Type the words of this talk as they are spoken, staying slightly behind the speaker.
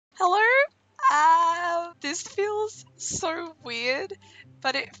Hello? This feels so weird,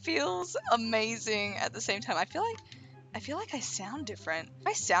 but it feels amazing at the same time. I feel like I sound different.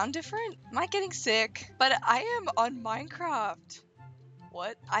 Do I sound different? Am I getting sick? But I am on Minecraft.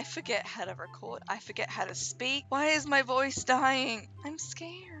 What? I forget how to record. I forget how to speak. Why is my voice dying? I'm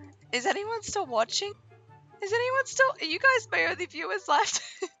scared. Is anyone still watching? Is anyone still? Are you guys my only viewers left?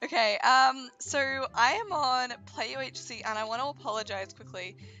 Okay, so I am on Play UHC and I want to apologize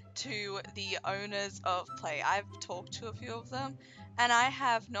quickly to the owners of Play. I've talked to a few of them and I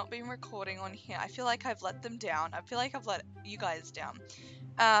have not been recording on here. I feel like I've let them down. I feel like I've let you guys down.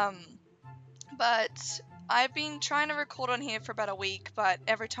 But I've been trying to record on here for about a week, but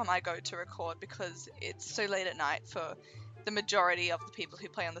every time I go to record, because it's so late at night for the majority of the people who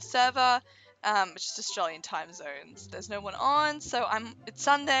play on the server, it's just Australian time zones. There's no one on, so it's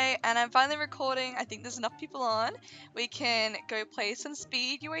Sunday and I'm finally recording. I think there's enough people on. We can go play some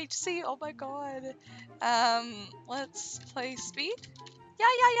speed UHC. Oh my god. Let's play speed. Yeah.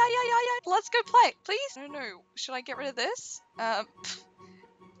 Let's go play, please. I don't know. Should I get rid of this?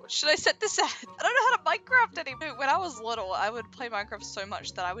 Should I set this at? I don't know how to Minecraft anymore. When I was little, I would play Minecraft so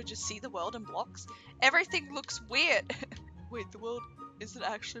much that I would just see the world in blocks. Everything looks weird. Wait, the world isn't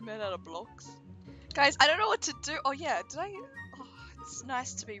actually made out of blocks? Guys, I don't know what to do. Oh yeah, did I? Oh, it's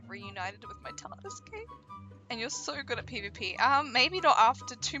nice to be reunited with my TARDIS game. And you're so good at PvP. Maybe not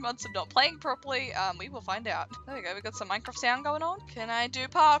after 2 months of not playing properly. We will find out. There we go, we got some Minecraft sound going on. Can I do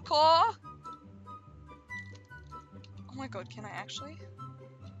parkour? Oh my god, can I actually?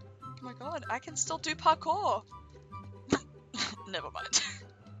 Oh my god, I can still do parkour! Never mind.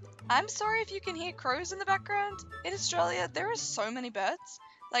 I'm sorry if you can hear crows in the background. In Australia, there are so many birds.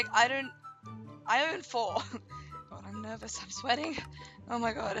 Like, I own 4. God, I'm nervous, I'm sweating. Oh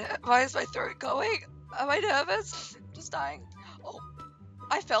my god, why is my throat going? Am I nervous? I'm just dying. Oh,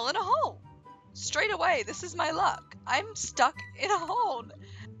 I fell in a hole! Straight away, this is my luck. I'm stuck in a hole!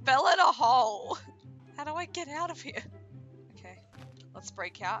 Fell in a hole! How do I get out of here? Okay. Let's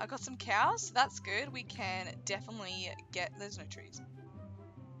break out. I got some cows, so that's good. We can definitely get... There's no trees.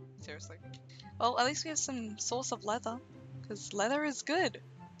 Seriously. Well, at least we have some source of leather, because leather is good.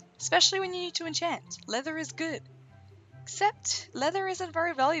 Especially when you need to enchant. Leather is good. Except, leather isn't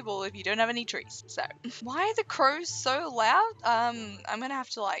very valuable if you don't have any trees. So, why are the crows so loud? I'm gonna have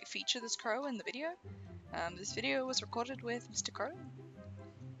to, like, feature this crow in the video. This video was recorded with Mr. Crow,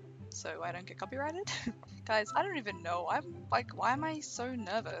 so I don't get copyrighted. Guys, I don't even know. I'm like, why am I so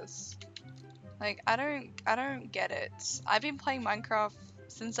nervous? Like, I don't get it. I've been playing Minecraft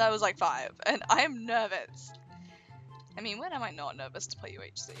since I was like 5, and I am nervous. I mean, when am I not nervous to play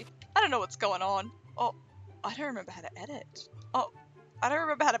UHC? I don't know what's going on. Oh, I don't remember how to edit. Oh, I don't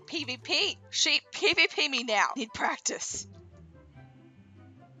remember how to PvP. Sheep, PvP me now. Need practice.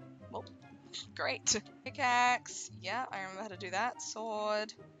 Well, great. Pickaxe. Yeah, I remember how to do that.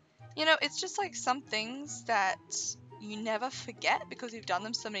 Sword. You know, it's just like some things that you never forget because you've done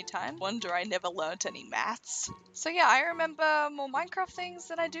them so many times. Wonder I never learnt any maths. So yeah, I remember more Minecraft things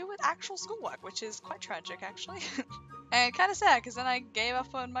than I do with actual schoolwork, which is quite tragic actually. And kind of sad because then I gave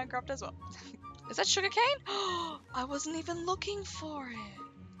up on Minecraft as well. Is that sugarcane? I wasn't even looking for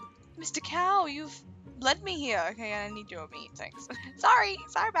it. Mr. Cow, you've led me here. Okay, I need your meat, thanks. Sorry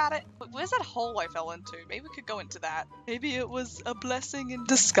about it. Where's that hole I fell into? Maybe we could go into that. Maybe it was a blessing in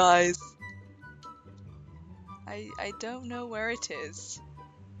disguise. I don't know where it is.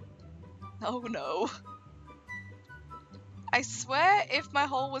 Oh no. I swear if my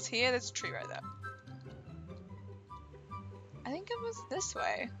hole was here, there's a tree right there. I think it was this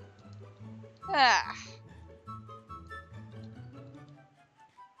way. Ah.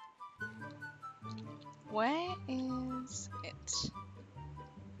 Where is it?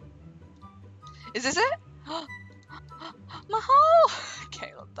 Is this it? My hole!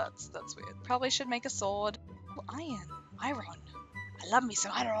 Okay, well, that's weird. Probably should make a sword. Oh, iron. I love me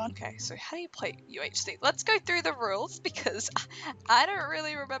some iron. Okay, so how do you play UHC? Let's go through the rules because I don't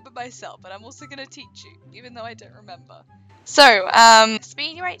really remember myself, but I'm also gonna teach you, even though I don't remember. So,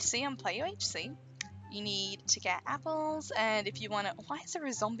 speed UHC and play UHC. You need to get apples, and if you want to, why is there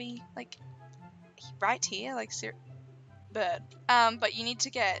a zombie like right here, like bird? But you need to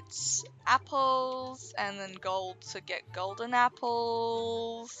get apples and then gold to get golden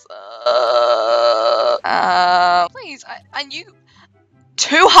apples. Please, I knew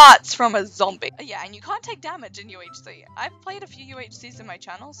 2 hearts from a zombie. Yeah, and you can't take damage in UHC. I've played a few UHCs in my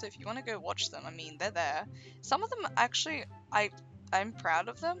channel, so if you want to go watch them, I mean, they're there. Some of them actually, I'm proud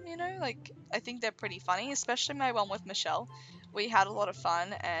of them, you know, like, I think they're pretty funny, especially my one with Michelle. We had a lot of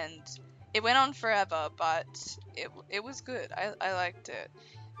fun, and it went on forever, but it was good. I liked it.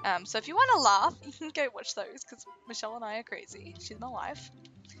 So if you want to laugh, you can go watch those because Michelle and I are crazy. She's my wife.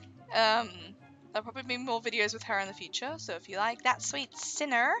 There'll probably be more videos with her in the future. So if you like that sweet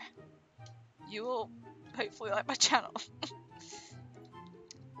sinner, you will hopefully like my channel.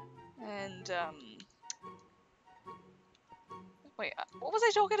 And wait, what was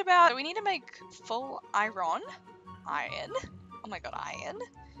I talking about? So we need to make full iron. Oh my god,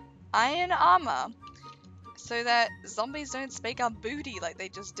 iron armor. So that zombies don't speak our booty like they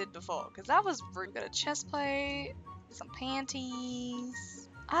just did before. Because that was rude. Got a chest plate, some panties.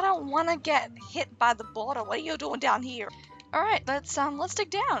 I don't want to get hit by the border. What are you doing down here? Alright, let's dig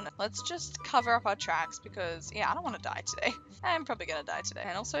down. Let's just cover up our tracks because, yeah, I don't want to die today. I'm probably gonna die today.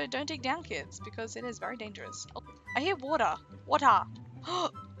 And also, don't dig down, kids, because it is very dangerous. Oh, I hear water. Water.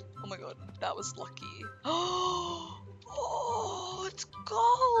 Oh my god, that was lucky. Oh, it's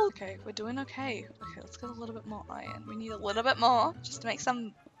gold. Okay, we're doing okay. Okay, let's get a little bit more iron. We need a little bit more just to make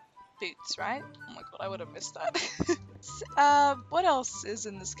some boots, right? Oh my god, I would have missed that. What else is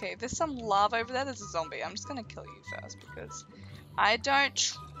in this cave? There's some lava over there. There's a zombie. I'm just gonna kill you first because I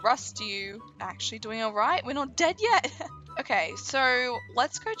don't trust you. Actually doing alright. We're not dead yet. Okay, so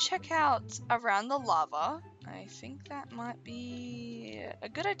let's go check out around the lava. I think that might be a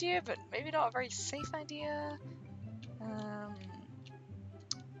good idea, but maybe not a very safe idea.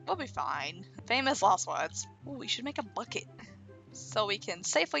 We'll be fine. Famous last words. Ooh, we should make a bucket so we can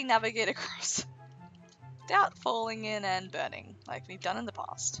safely navigate across without falling in and burning like we've done in the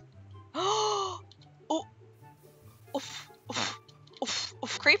past. Oh! Oof! Oof! Oof!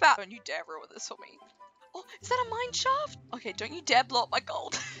 Oof! Creep out! Don't you dare ruin this for me. Oh, is that a mine shaft? Okay, don't you dare blow up my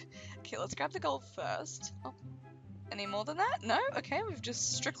gold. Okay, let's grab the gold first. Oh, any more than that? No? Okay, we're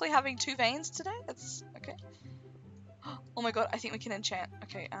just strictly having 2 veins today. That's okay. Oh my god, I think we can enchant.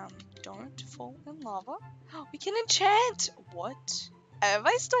 Okay, don't fall in lava. We can enchant! What? Have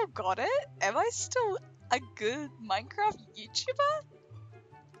I still got it? Am I still a good Minecraft YouTuber?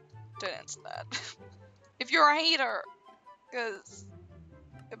 Don't answer that. If you're a hater, because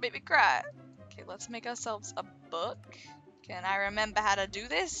it made me cry. Okay, let's make ourselves a book. Can I remember how to do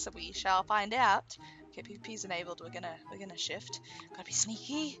this? We shall find out. Okay, PvP's enabled. We're gonna shift. Gotta be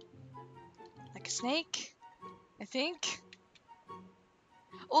sneaky. Like a snake, I think.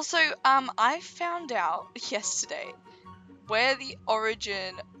 Also, I found out yesterday where the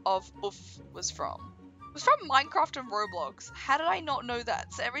origin of oof was from. It was from Minecraft and Roblox. How did I not know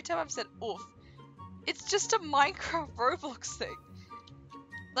that? So every time I've said oof, it's just a Minecraft Roblox thing.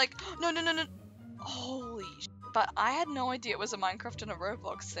 Like, no. Holy sh**. But I had no idea it was a Minecraft and a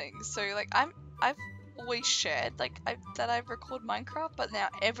Roblox thing. So like, I've always shared like that I record Minecraft, but now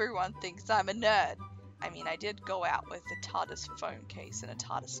everyone thinks I'm a nerd. I mean, I did go out with a TARDIS phone case and a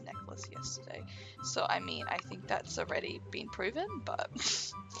TARDIS necklace yesterday. So, I mean, I think that's already been proven, but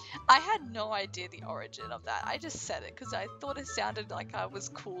I had no idea the origin of that. I just said it because I thought it sounded like I was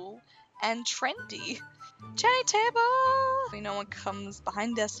cool and trendy. Jenny table! No one comes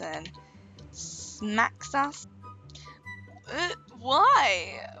behind us and smacks us.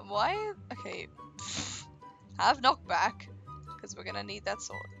 Why? Why? Okay. Have knockback because we're gonna need that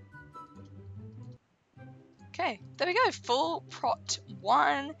sword. Okay, there we go. Full prot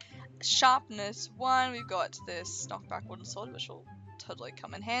 1, sharpness 1. We've got this knockback wooden sword, which will totally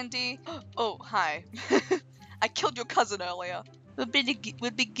come in handy. Oh, hi. I killed your cousin earlier. Would be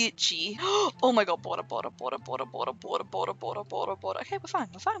Gucci. Oh my god, border. Okay, we're fine.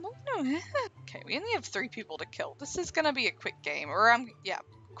 No. Okay, we only have 3 people to kill. This is gonna be a quick game. Or yeah,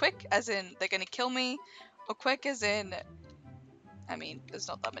 quick as in they're gonna kill me, or quick as in, I mean, there's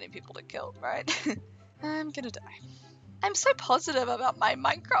not that many people to kill, right? I'm gonna die. I'm so positive about my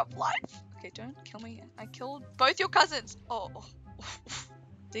Minecraft life. Okay, don't kill me. I killed both your cousins. Oh.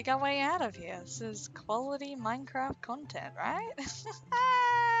 Dig our way out of here. This is quality Minecraft content, right?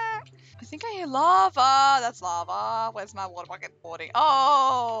 I think I hear lava. That's lava. Where's my water bucket?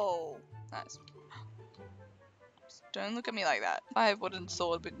 Oh, nice. Don't look at me like that. I have wooden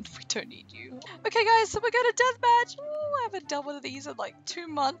sword, but we don't need you. Okay, guys, so we're going to deathmatch. Ooh, I haven't done one of these in like 2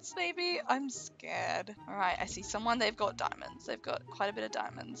 months, maybe. I'm scared. All right, I see someone. They've got diamonds. They've got quite a bit of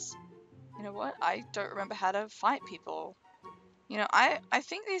diamonds. You know what? I don't remember how to fight people. You know, I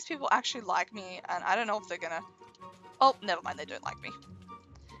think these people actually like me, and I don't know if they're gonna... Oh, never mind. They don't like me.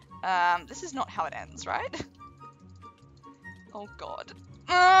 This is not how it ends, right? Oh, God.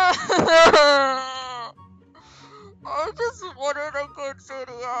 I just wanted a good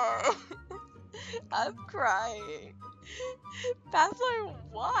video. I'm crying. Pablo,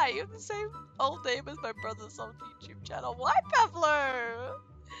 why? You have the same old name as my brother's old YouTube channel. Why, Pablo?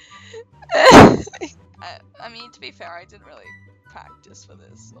 I mean, to be fair, I didn't really practice for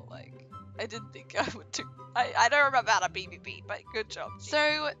this, or like, I didn't think I would do. I don't remember how to PvP, but good job.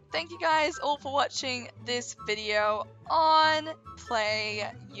 So thank you guys all for watching this video on Play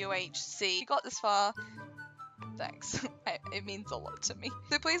UHC. If you got this far, thanks. It means a lot to me.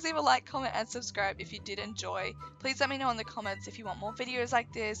 So please leave a like, comment, and subscribe if you did enjoy. Please let me know in the comments if you want more videos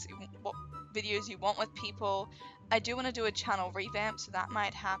like this, what videos you want with people. I do want to do a channel revamp, so that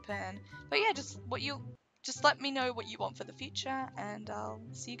might happen. But yeah, just let me know what you want for the future, and I'll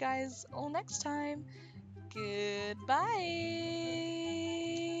see you guys all next time. Goodbye.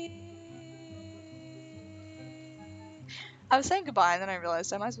 I was saying goodbye, and then I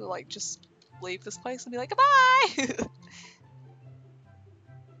realized I might as well like just leave this place and be like goodbye.